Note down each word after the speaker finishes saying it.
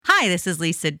Hi, this is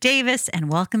Lisa Davis, and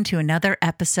welcome to another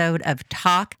episode of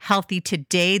Talk Healthy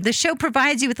Today. The show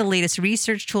provides you with the latest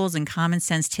research tools and common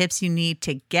sense tips you need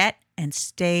to get and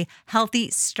stay healthy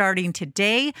starting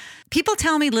today. People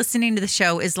tell me listening to the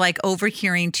show is like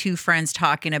overhearing two friends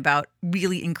talking about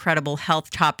really incredible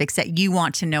health topics that you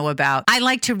want to know about. I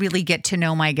like to really get to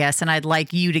know my guests, and I'd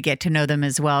like you to get to know them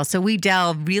as well. So we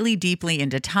delve really deeply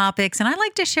into topics, and I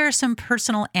like to share some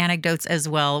personal anecdotes as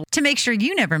well. To make sure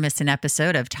you never miss an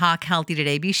episode of Talk Healthy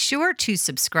Today, be sure to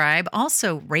subscribe,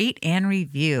 also rate and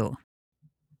review.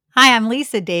 Hi, I'm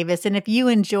Lisa Davis, and if you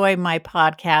enjoy my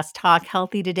podcast, Talk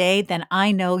Healthy Today, then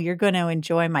I know you're going to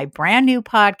enjoy my brand new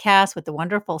podcast with the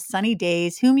wonderful Sunny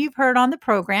Days, whom you've heard on the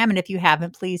program. And if you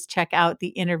haven't, please check out the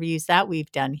interviews that we've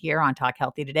done here on Talk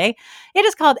Healthy Today. It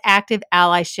is called Active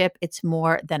Allyship. It's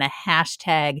more than a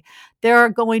hashtag. There are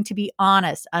going to be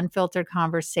honest, unfiltered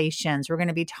conversations. We're going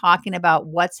to be talking about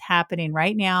what's happening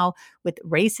right now with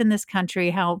race in this country,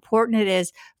 how important it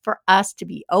is for us to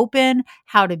be open,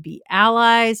 how to be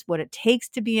allies, what it takes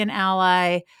to be an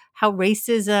ally, how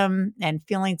racism and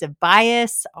feelings of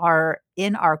bias are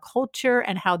in our culture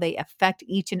and how they affect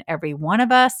each and every one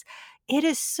of us. It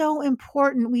is so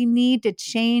important. We need to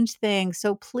change things.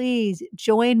 So please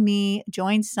join me,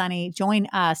 join Sunny, join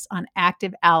us on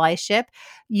Active Allyship.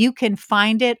 You can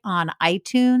find it on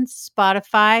iTunes,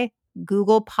 Spotify,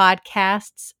 Google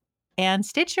Podcasts, and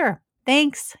Stitcher.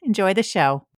 Thanks. Enjoy the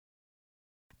show.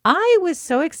 I was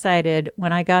so excited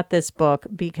when I got this book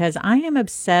because I am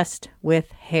obsessed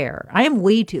with hair. I am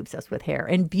way too obsessed with hair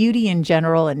and beauty in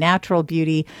general and natural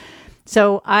beauty.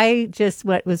 So I just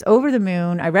was over the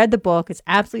moon. I read the book. It's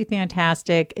absolutely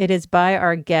fantastic. It is by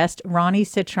our guest, Roni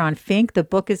Citron Fink. The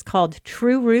book is called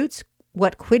True Roots,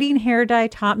 What Quitting Hair Dye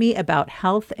Taught Me About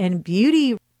Health and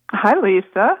Beauty. Hi,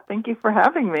 Lisa. Thank you for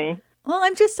having me. Well,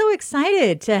 I'm just so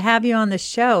excited to have you on the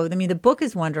show. I mean, the book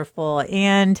is wonderful.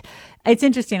 And it's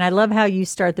interesting. I love how you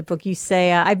start the book. You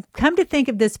say, I've come to think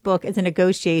of this book as a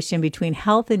negotiation between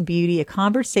health and beauty, a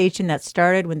conversation that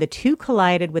started when the two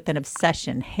collided with an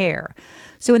obsession, hair.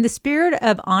 So in the spirit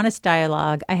of honest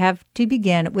dialogue, I have to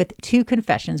begin with two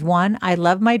confessions. One, I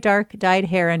love my dark dyed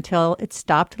hair until it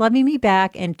stopped loving me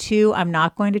back. And two, I'm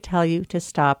not going to tell you to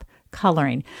stop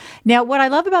coloring. Now, what I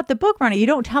love about the book, Roni, you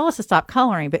don't tell us to stop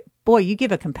coloring, but boy, you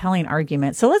give a compelling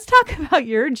argument. So let's talk about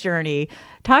your journey.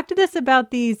 Talk to us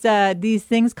about these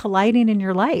things colliding in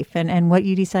your life and what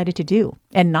you decided to do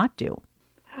and not do.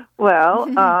 Well,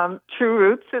 True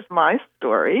Roots is my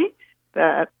story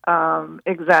that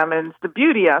examines the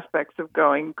beauty aspects of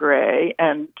going gray,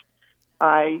 and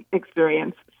I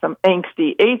experienced some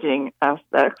angsty aging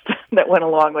aspects that went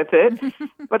along with it.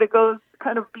 But it goes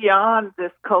kind of beyond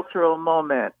this cultural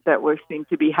moment that we seem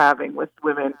to be having with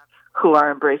women who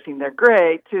are embracing their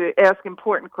gray to ask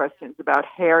important questions about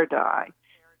hair dye.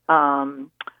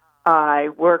 I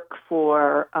work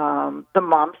for the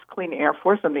Moms Clean Air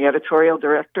Force. I'm the editorial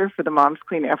director for the Moms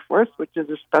Clean Air Force, which is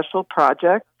a special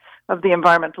project of the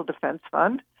Environmental Defense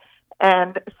Fund.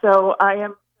 And so I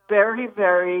am very,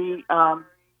 very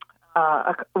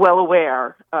well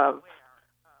aware of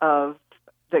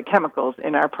the chemicals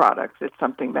in our products. It's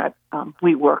something that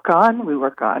we work on. We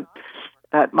work on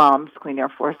at Moms Clean Air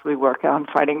Force. We work on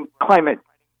fighting climate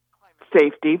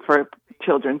safety for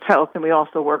children's health, and we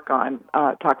also work on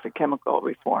toxic chemical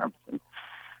reforms.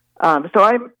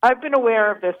 So I've been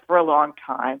aware of this for a long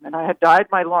time, and I had dyed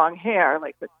my long hair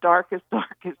like the darkest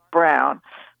brown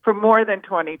for more than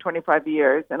 20, 25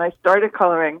 years, and I started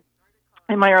coloring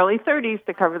in my early 30s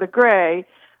to cover the gray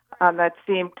that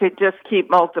seemed to just keep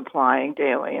multiplying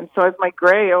daily. And so as my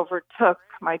gray overtook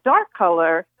my dark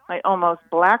color, my almost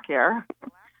black hair,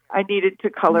 I needed to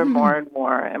color more and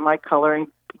more, and my coloring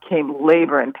became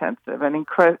labor-intensive and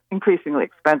increasingly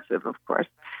expensive, of course.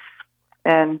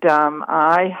 And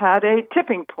I had a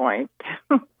tipping point.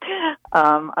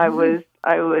 I was,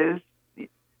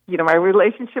 my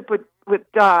relationship with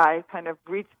dye kind of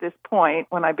reached this point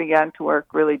when I began to work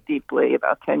really deeply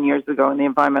about 10 years ago in the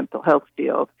environmental health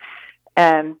field.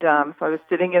 And so I was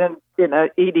sitting in an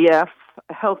EDF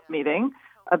health meeting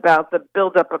about the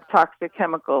buildup of toxic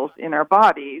chemicals in our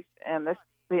bodies, and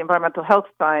the environmental health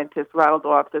scientists rattled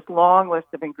off this long list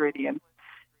of ingredients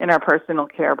in our personal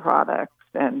care products.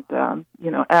 And,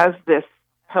 as this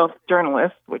health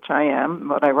journalist, which I am,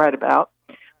 what I write about,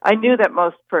 I knew that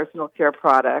most personal care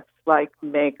products like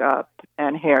makeup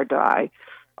and hair dye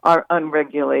are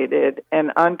unregulated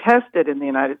and untested in the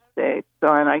United States. So,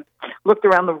 and I looked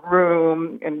around the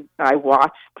room and I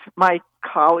watched my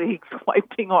colleagues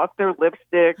wiping off their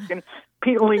lipstick and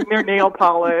peeling their nail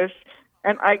polish,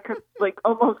 and I could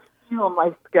almost feel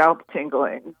my scalp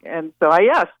tingling. And so I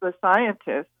asked the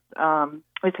scientists,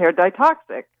 is hair dye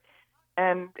toxic?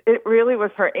 And it really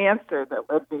was her answer that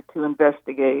led me to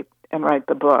investigate and write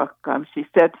the book. She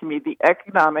said to me, the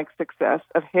economic success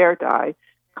of hair dye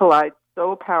collides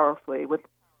so powerfully with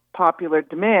popular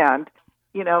demand,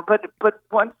 but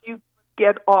once you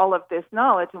get all of this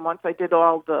knowledge, and once I did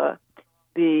all the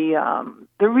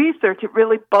research, it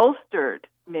really bolstered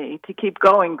me to keep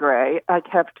going, Gray.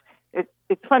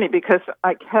 It's funny because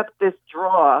I kept this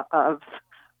drawer of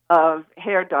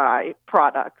hair dye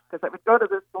products, because I would go to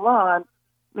the salon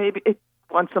maybe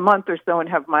once a month or so and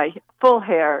have my full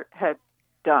hair head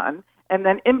done. And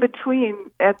then in between,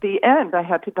 at the end, I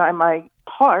had to dye my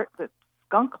part, the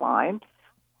skunk line,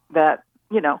 that,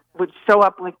 would show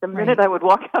up like the minute I would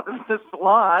walk out of the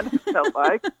salon, it felt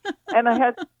like. And I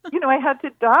had to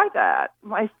dye that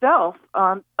myself.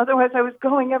 Otherwise, I was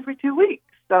going every 2 weeks.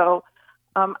 So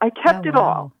I kept it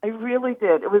all. I really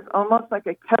did. It was almost like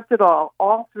I kept it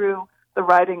all through the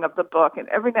writing of the book. And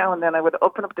every now and then I would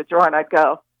open up the drawer and I'd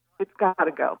go, it's got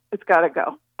to go. It's got to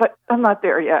go. But I'm not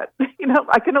there yet.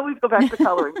 I can always go back to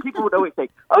coloring. People would always say,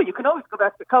 oh, you can always go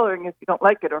back to coloring if you don't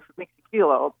like it or if it makes you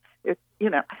feel old.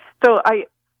 So I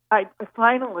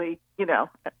finally,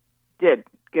 did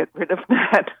get rid of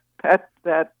that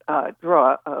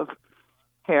drawer of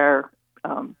hair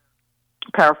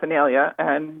paraphernalia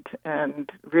and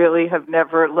really have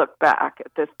never looked back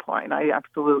at this point. I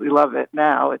absolutely love it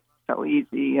now. It's so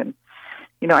easy. And,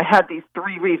 I had these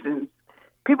 3 reasons.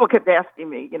 People kept asking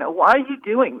me, why are you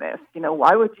doing this?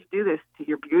 Why would you do this to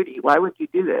your beauty? Why would you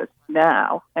do this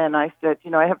now? And I said,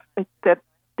 that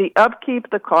the upkeep,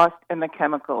 the cost, and the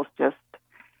chemicals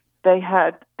they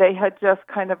had just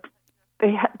kind of,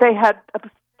 they had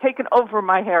taken over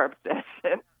my hair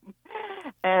obsession.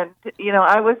 And,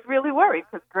 I was really worried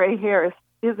because gray hair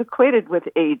is equated with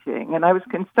aging, and I was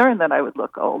concerned that I would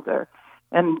look older.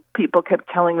 And people kept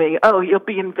telling me, oh, you'll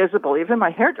be invisible. Even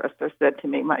my hairdresser said to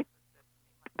me,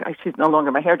 she's no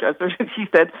longer my hairdresser. She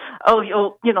said, oh,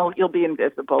 you'll be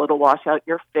invisible. It'll wash out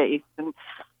your face and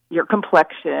your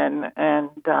complexion. And,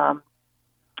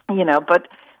 but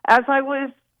as I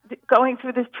was going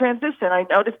through this transition, I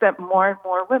noticed that more and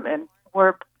more women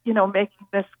were, making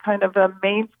this kind of a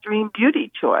mainstream beauty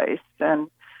choice. And,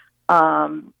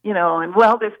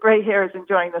 this gray hair is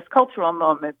enjoying this cultural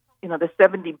moment. The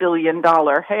 $70 billion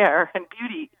hair and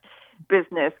beauty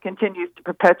business continues to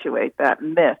perpetuate that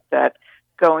myth that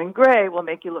going gray will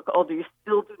make you look older. You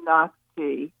still do not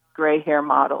see gray hair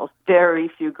models, very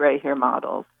few gray hair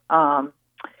models. And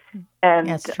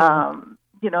of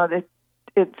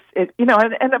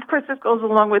course this goes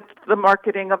along with the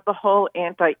marketing of the whole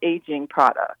anti-aging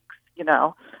products,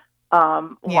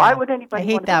 Why would anybody I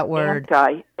hate want that to be word.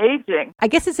 anti-aging? I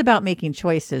guess it's about making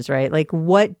choices, right? Like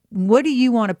what do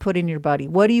you want to put in your body?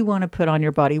 What do you want to put on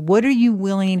your body? What are you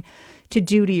willing to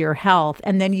do to your health?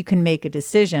 And then you can make a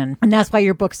decision. And that's why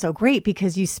your book's so great,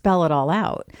 because you spell it all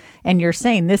out and you're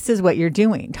saying, this is what you're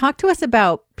doing. Talk to us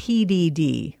about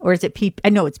PDD, or is it I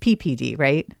know it's PPD,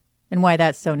 right? And why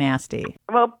that's so nasty.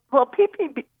 Well,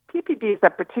 PPD is a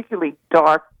particularly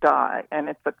dark dye, and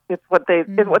it's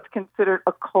what's considered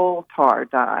a coal tar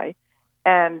dye,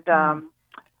 and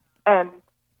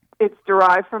it's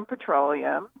derived from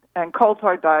petroleum. And coal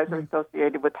tar dyes are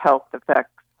associated with health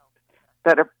effects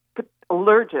that are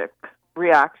allergic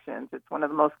reactions. It's one of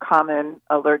the most common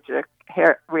allergic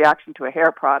reaction to a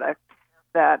hair product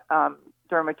that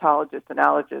dermatologists and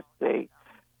allergists see.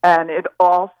 And it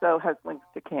also has links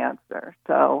to cancer.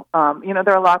 So, there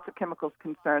are lots of chemicals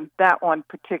concerned. That one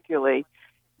particularly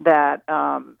that,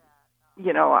 I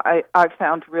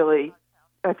found really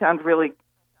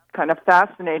kind of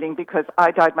fascinating, because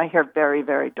I dyed my hair very,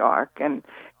 very dark. And,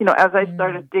 as I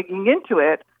started digging into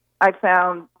it, I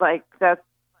found the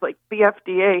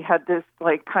FDA had this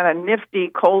kind of nifty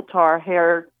coal tar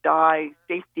hair dye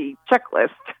safety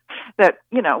checklist that,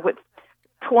 with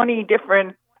 20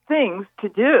 different things to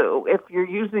do if you're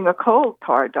using a coal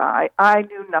tar dye. I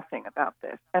knew nothing about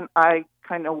this, and I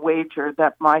kind of wager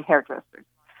that my hairdressers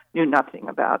knew nothing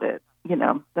about it.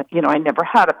 I never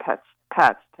had a patch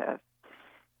test.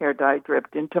 Hair dye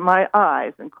dripped into my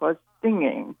eyes and caused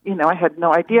stinging. I had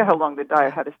no idea how long the dye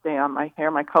had to stay on my hair.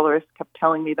 My colorist kept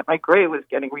telling me that my gray was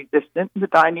getting resistant and the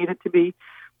dye needed to be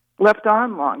left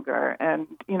on longer. And,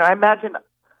 I imagine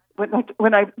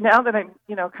now that I'm,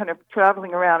 kind of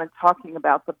traveling around and talking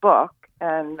about the book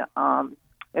and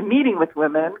meeting with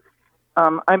women,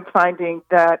 I'm finding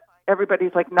that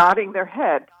everybody's nodding their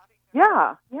head.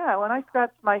 Yeah. When I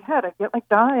scratch my head, I get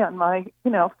dye on my,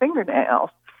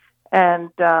 fingernails. And,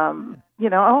 I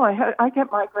get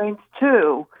migraines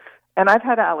too. And I've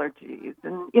had allergies.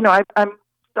 And, I'm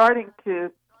starting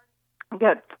to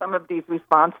get some of these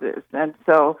responses, and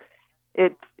so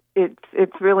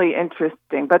it's really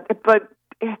interesting. But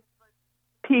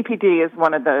PPD is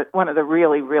one of the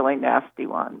really, really nasty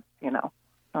ones.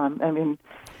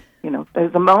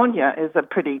 There's ammonia is a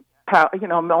pretty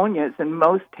ammonia is in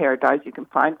most hair dyes. You can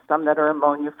find some that are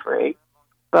ammonia free,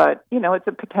 but it's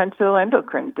a potential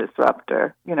endocrine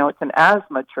disruptor. It's an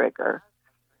asthma trigger,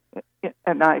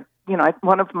 and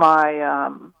one of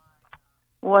my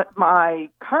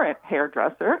current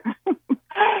hairdresser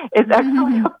is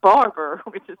actually a barber,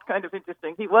 which is kind of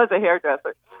interesting. He was a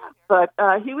hairdresser, but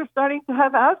he was starting to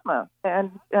have asthma.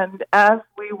 And as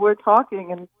we were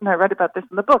talking, and I read about this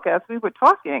in the book, as we were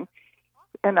talking,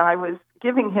 and I was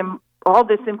giving him all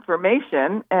this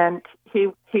information, and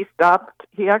he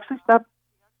actually stopped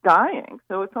dying.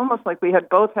 So it's almost like we had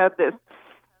both had this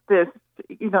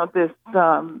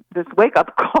wake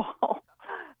up call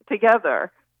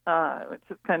together, which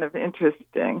is kind of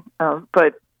interesting.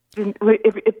 But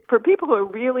if for people who are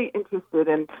really interested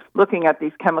in looking at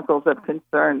these chemicals of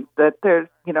concern, that there's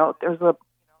a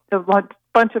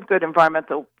bunch of good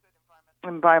environmental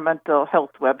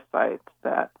health websites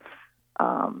that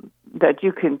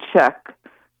you can check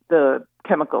the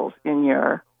chemicals in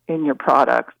your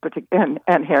products, and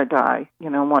hair dye.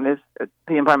 One is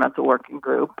the Environmental Working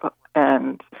Group,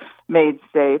 and Made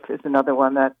Safe is another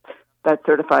one that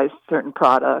certifies certain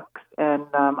products. And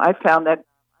I found that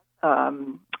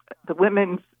the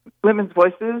Women's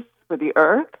Voices for the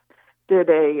Earth did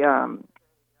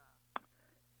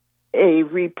a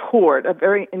report, a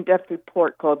very in-depth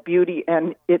report called Beauty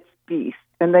and Its Beast,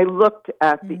 and they looked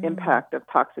at the impact of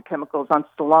toxic chemicals on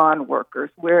salon workers,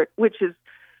 which is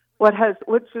where I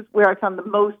found the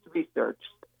most research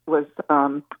was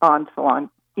on salon,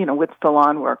 with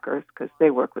salon workers, because they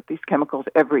work with these chemicals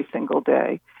every single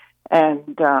day.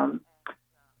 And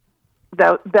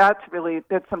that's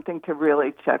something to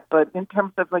really check. But in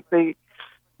terms of like the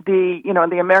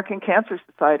American Cancer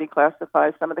Society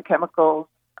classifies some of the chemicals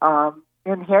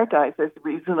in hair dyes as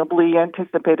reasonably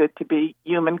anticipated to be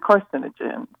human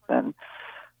carcinogens, and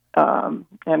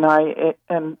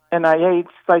NIH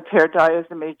cites hair dye as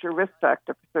a major risk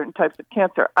factor for certain types of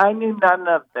cancer. I knew none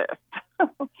of this,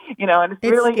 and it's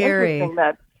really scary. Interesting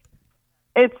that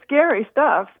it's scary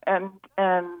stuff. And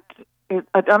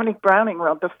Dominique Browning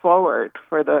wrote the foreword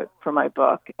for my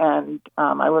book, and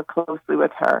I worked closely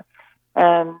with her,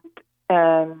 and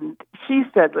she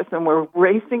said, "Listen, we're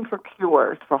racing for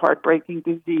cures for heartbreaking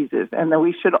diseases, and that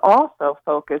we should also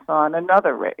focus on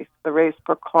another race, the race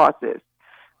for causes.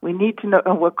 We need to know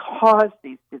what caused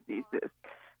these diseases."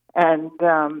 And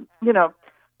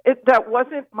that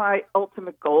wasn't my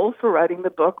ultimate goal for writing the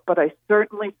book, but I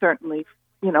certainly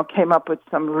came up with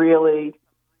some really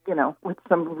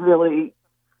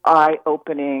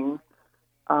eye-opening,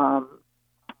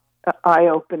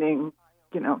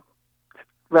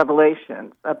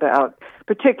 revelations about,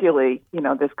 particularly,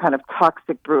 this kind of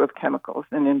toxic brew of chemicals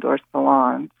in indoor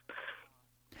salons.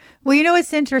 Well,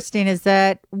 what's interesting is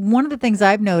that one of the things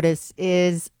I've noticed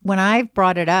is when I've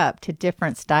brought it up to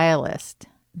different stylists,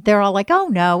 they're all like, "Oh,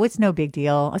 no, it's no big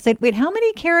deal." I said, "Wait, how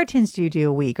many keratins do you do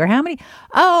a week? Or how many?"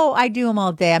 "Oh, I do them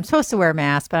all day. I'm supposed to wear a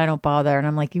mask, but I don't bother." And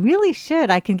I'm like, "You really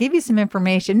should. I can give you some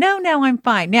information." No, I'm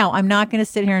fine. Now, I'm not going to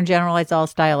sit here and generalize all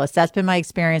stylists. That's been my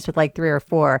experience with like 3 or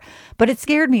 4. But it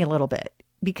scared me a little bit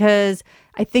because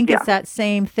I think it's that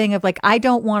same thing of like, I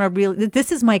don't want to really,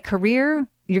 this is my career.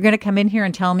 You're going to come in here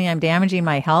and tell me I'm damaging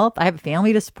my health. I have a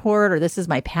family to support, or this is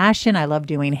my passion. I love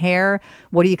doing hair.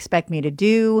 What do you expect me to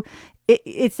do?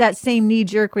 It's that same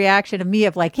knee-jerk reaction of me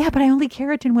of like, yeah, but I only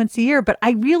keratin once a year. But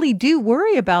I really do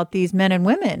worry about these men and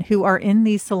women who are in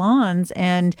these salons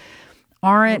and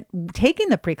aren't taking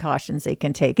the precautions they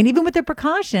can take. And even with the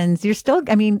precautions, you're still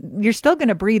going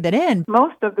to breathe it in.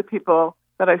 Most of the people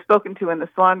that I've spoken to in the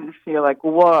salon industry are like,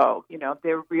 whoa,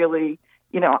 they're really,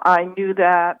 I knew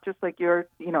that, just like I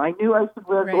knew I should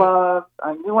wear gloves.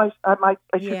 I knew I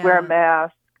should wear a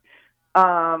mask.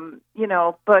 But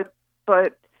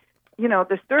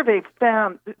the surveys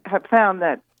have found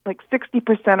that like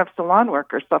 60% of salon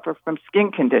workers suffer from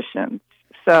skin conditions,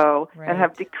 and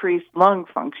have decreased lung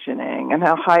functioning and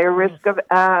have higher risk of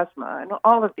asthma, and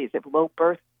all of these have low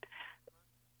birth,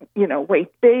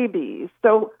 weight babies.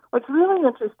 So what's really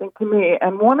interesting to me,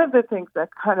 and one of the things that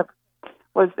kind of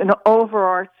was an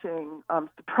overarching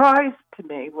surprise to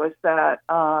me, was that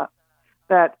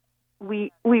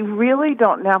we really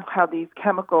don't know how these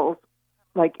chemicals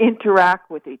like interact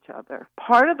with each other.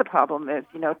 Part of the problem is,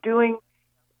 doing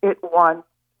it once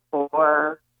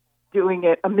or doing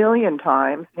it 1,000,000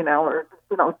 times, or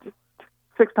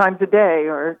 6 times a day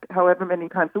or however many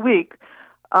times a week,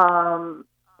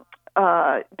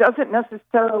 doesn't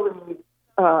necessarily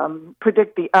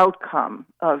predict the outcome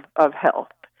of health.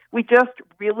 We just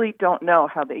really don't know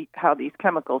how these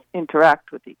chemicals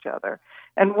interact with each other.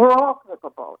 And we're all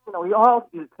capable. We all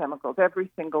use chemicals every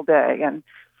single day. And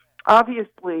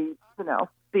obviously,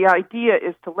 the idea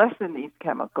is to lessen these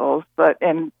chemicals.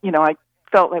 And I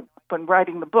felt like when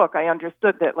writing the book, I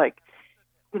understood that,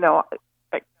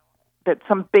 that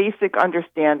some basic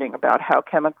understanding about how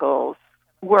chemicals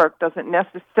work doesn't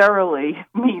necessarily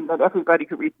mean that everybody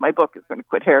who reads my book is going to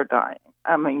quit hair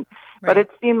dyeing. But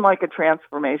it seemed like a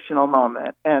transformational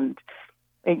moment. And,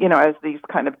 as these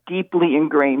kind of deeply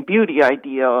ingrained beauty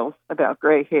ideals about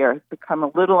gray hair has become a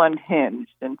little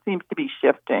unhinged and seems to be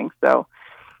shifting. So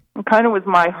it kind of was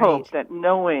my hope that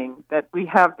knowing that we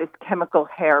have this chemical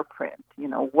hair print,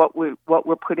 what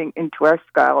we're putting into our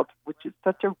scalps, which is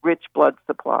such a rich blood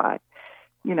supply,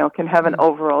 can have an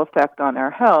overall effect on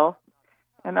our health.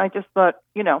 And I just thought,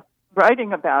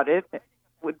 writing about it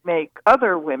would make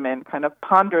other women kind of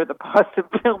ponder the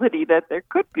possibility that there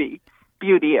could be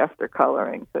beauty after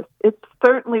coloring. It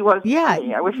certainly was for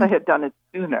me. I wish I had done it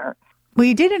sooner. Well,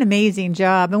 you did an amazing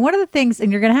job. And one of the things,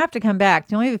 and you're going to have to come back,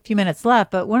 you only have a few minutes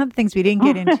left, but one of the things we didn't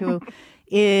get into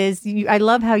is, I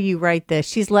love how you write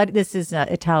this. This is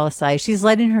italicized. She's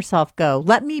letting herself go.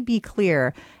 Let me be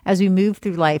clear. As we move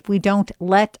through life, we don't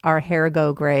let our hair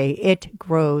go gray. It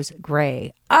grows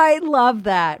gray. I love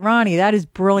that. Ronnie, that is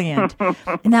brilliant.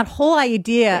 And that whole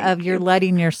idea of you're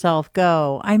letting yourself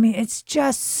go. It's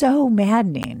just so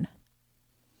maddening.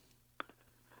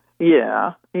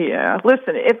 Yeah.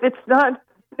 Listen, if it's not,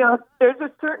 there's a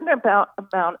certain amount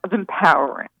of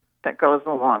empowering that goes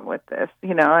along with this,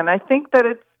 and I think that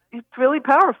it's really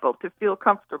powerful to feel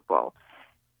comfortable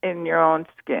in your own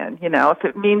skin. If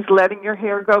it means letting your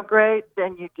hair go gray,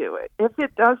 then you do it. If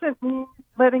it doesn't mean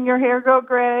letting your hair go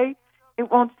gray,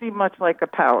 it won't seem much like a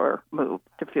power move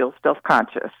to feel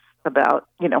self-conscious about,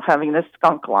 having this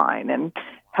skunk line and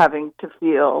having to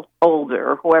feel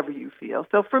older or whoever you feel.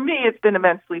 So for me, it's been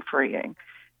immensely freeing.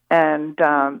 And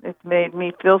it's made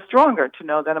me feel stronger to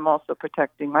know that I'm also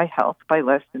protecting my health by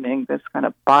lessening this kind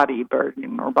of body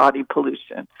burden or body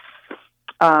pollution.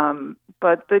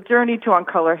 But the journey to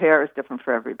uncolor hair is different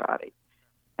for everybody.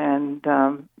 And,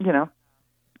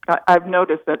 I've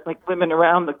noticed that, like, women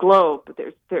around the globe,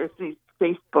 there's these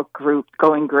Facebook groups,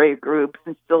 Going Gray groups,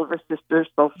 and Silver Sisters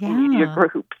social media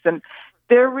groups. And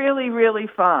they're really, really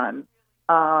fun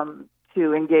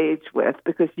to engage with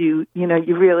because you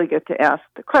really get to ask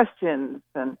the questions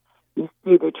and you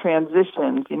see the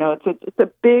transitions. It's a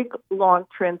big, long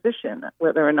transition,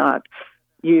 whether or not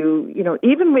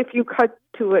even if you cut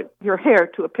your hair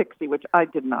to a pixie, which I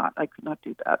did not. I could not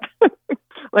do that.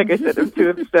 Like I said, I'm too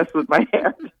obsessed with my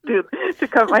hair to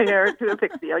cut my hair to a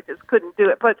pixie. I just couldn't do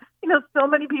it. But, so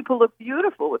many people look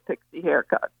beautiful with pixie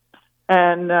haircuts.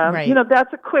 And,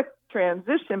 that's a quick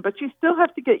transition, but you still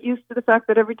have to get used to the fact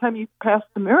that every time you pass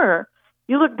the mirror,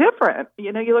 you look different.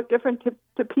 You look different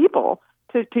to people,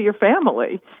 to your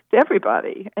family, to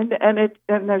everybody. And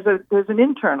there's an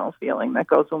internal feeling that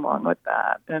goes along with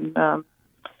that. And, I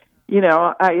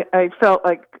felt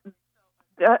like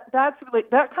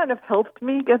that kind of helped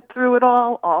me get through it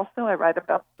all. Also, I write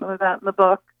about some of that in the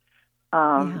book,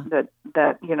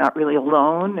 that you're not really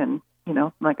alone. And,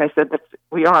 like I said,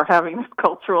 we are having this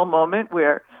cultural moment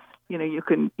where, you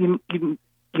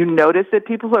notice it.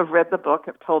 People who have read the book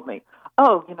have told me,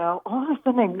 all of a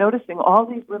sudden I'm noticing all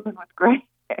these women with gray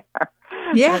hair.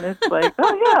 Yeah. And it's like,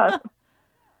 yeah.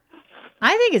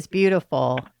 I think it's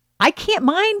beautiful.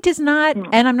 Mine does not,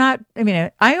 and I'm not,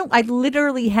 I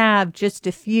literally have just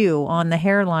a few on the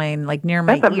hairline, like near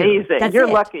my ear. That's amazing. You're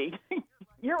lucky.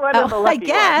 You're one of the lucky I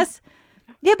guess. ones.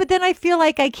 Yeah, but then I feel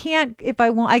like I can't, if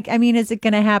I want, is it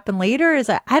going to happen later?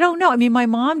 I don't know. My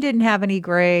mom didn't have any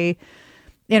gray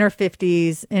in her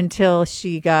 50s until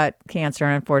she got cancer,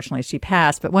 and unfortunately she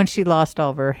passed. But once she lost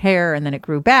all of her hair and then it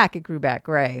grew back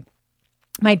gray.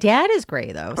 My dad is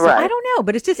gray, though. So I don't know,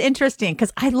 but it's just interesting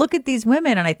because I look at these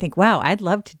women and I think, wow, I'd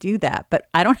love to do that. But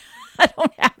I don't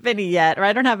have any yet, or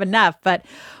I don't have enough, but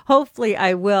hopefully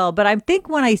I will. But I think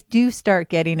when I do start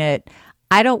getting it,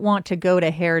 I don't want to go to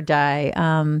hair dye.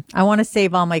 I want to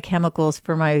save all my chemicals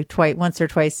for my once or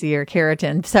twice a year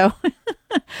keratin. So,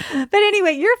 but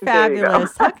anyway, you're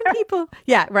fabulous. How can people,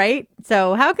 right?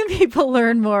 So how can people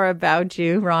learn more about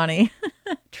you, Ronnie?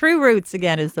 True Roots,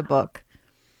 again, is the book.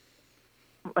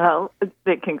 Well,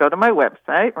 they can go to my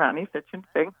website,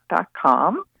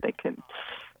 ronniesitchenfig.com. They can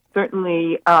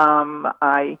certainly, I'm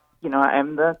like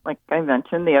I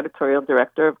mentioned, the editorial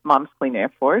director of Moms Clean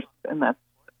Air Force, and that's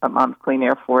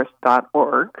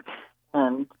momscleanairforce.org.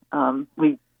 And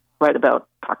we write about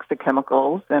toxic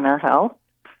chemicals in our health.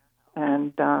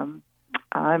 And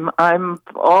I'm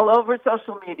all over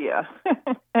social media,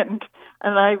 and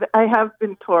I have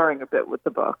been touring a bit with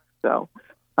the book. So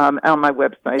on my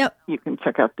website, you can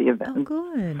check out the event. Oh,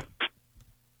 good.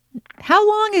 How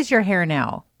long is your hair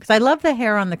now? Because I love the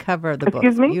hair on the cover of the book.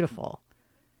 Excuse me? It's beautiful.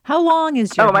 How long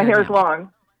is your hair? Oh, my hair now? is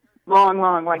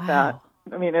long like that.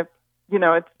 I mean, it's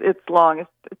long.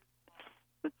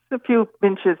 It's a few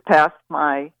inches past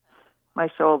my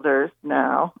shoulders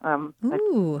now.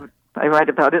 Ooh. I write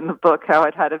about it in the book how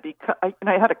it had to be cut. I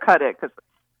had to cut it because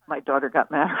my daughter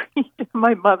got married.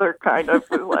 My mother kind of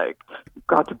was like, "You've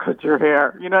got to cut your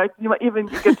hair." Even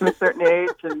you get to a certain age,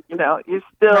 and you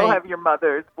still have your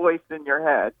mother's voice in your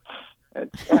head. And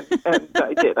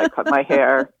I did. I cut my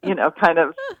hair. Kind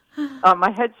of.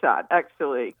 My headshot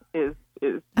actually is.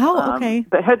 Okay.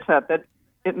 The headshot that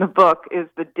in the book is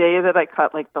the day that I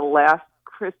cut like the last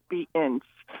crispy inch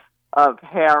of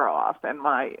hair off, and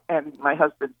my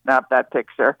husband snapped that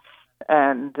picture,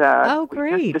 and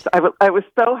great! I was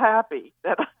so happy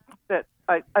that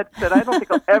I said I don't think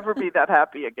I'll ever be that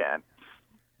happy again.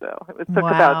 So it took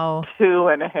about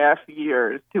 2.5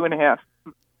 years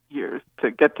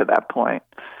to get to that point.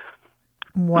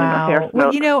 Wow! Hair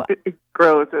it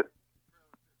grows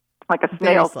like a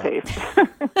snail's pace.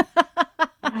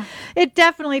 It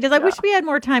definitely does. I wish we had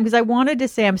more time because I wanted to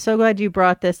say, I'm so glad you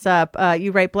brought this up.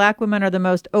 You write, Black women are the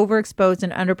most overexposed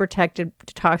and underprotected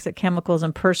to toxic chemicals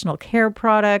and personal care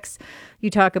products. You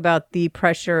talk about the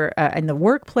pressure in the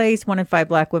workplace. 1 in 5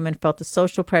 Black women felt the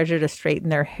social pressure to straighten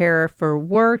their hair for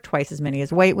work, twice as many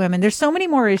as white women. There's so many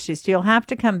more issues, so you'll have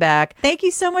to come back. Thank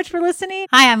you so much for listening.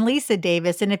 Hi, I'm Lisa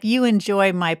Davis, and if you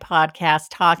enjoy my podcast,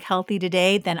 Talk Healthy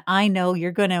Today, then I know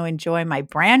you're going to enjoy my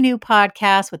brand new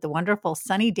podcast with the wonderful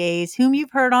Sunny Days, whom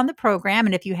you've heard on the program.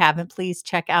 And if you haven't, please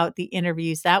check out the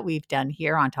interviews that we've done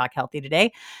here on Talk Healthy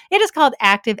Today. It is called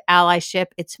Active Allyship.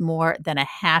 It's more than a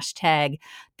hashtag.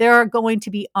 There are going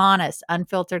to be honest,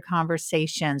 unfiltered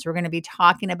conversations. We're going to be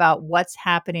talking about what's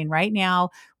happening right now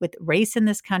with race in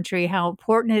this country, how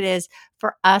important it is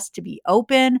for us to be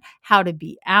open, how to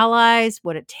be allies,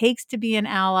 what it takes to be an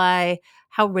ally,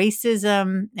 how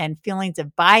racism and feelings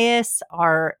of bias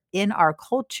are in our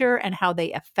culture and how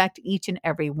they affect each and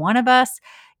every one of us.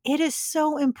 It is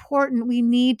so important. We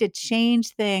need to change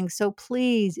things. So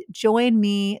please join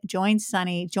me, join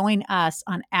Sunny, join us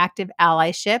on Active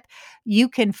Allyship. You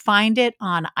can find it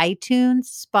on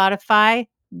iTunes, Spotify,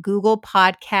 Google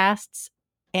Podcasts,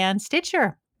 and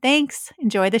Stitcher. Thanks.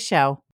 Enjoy the show.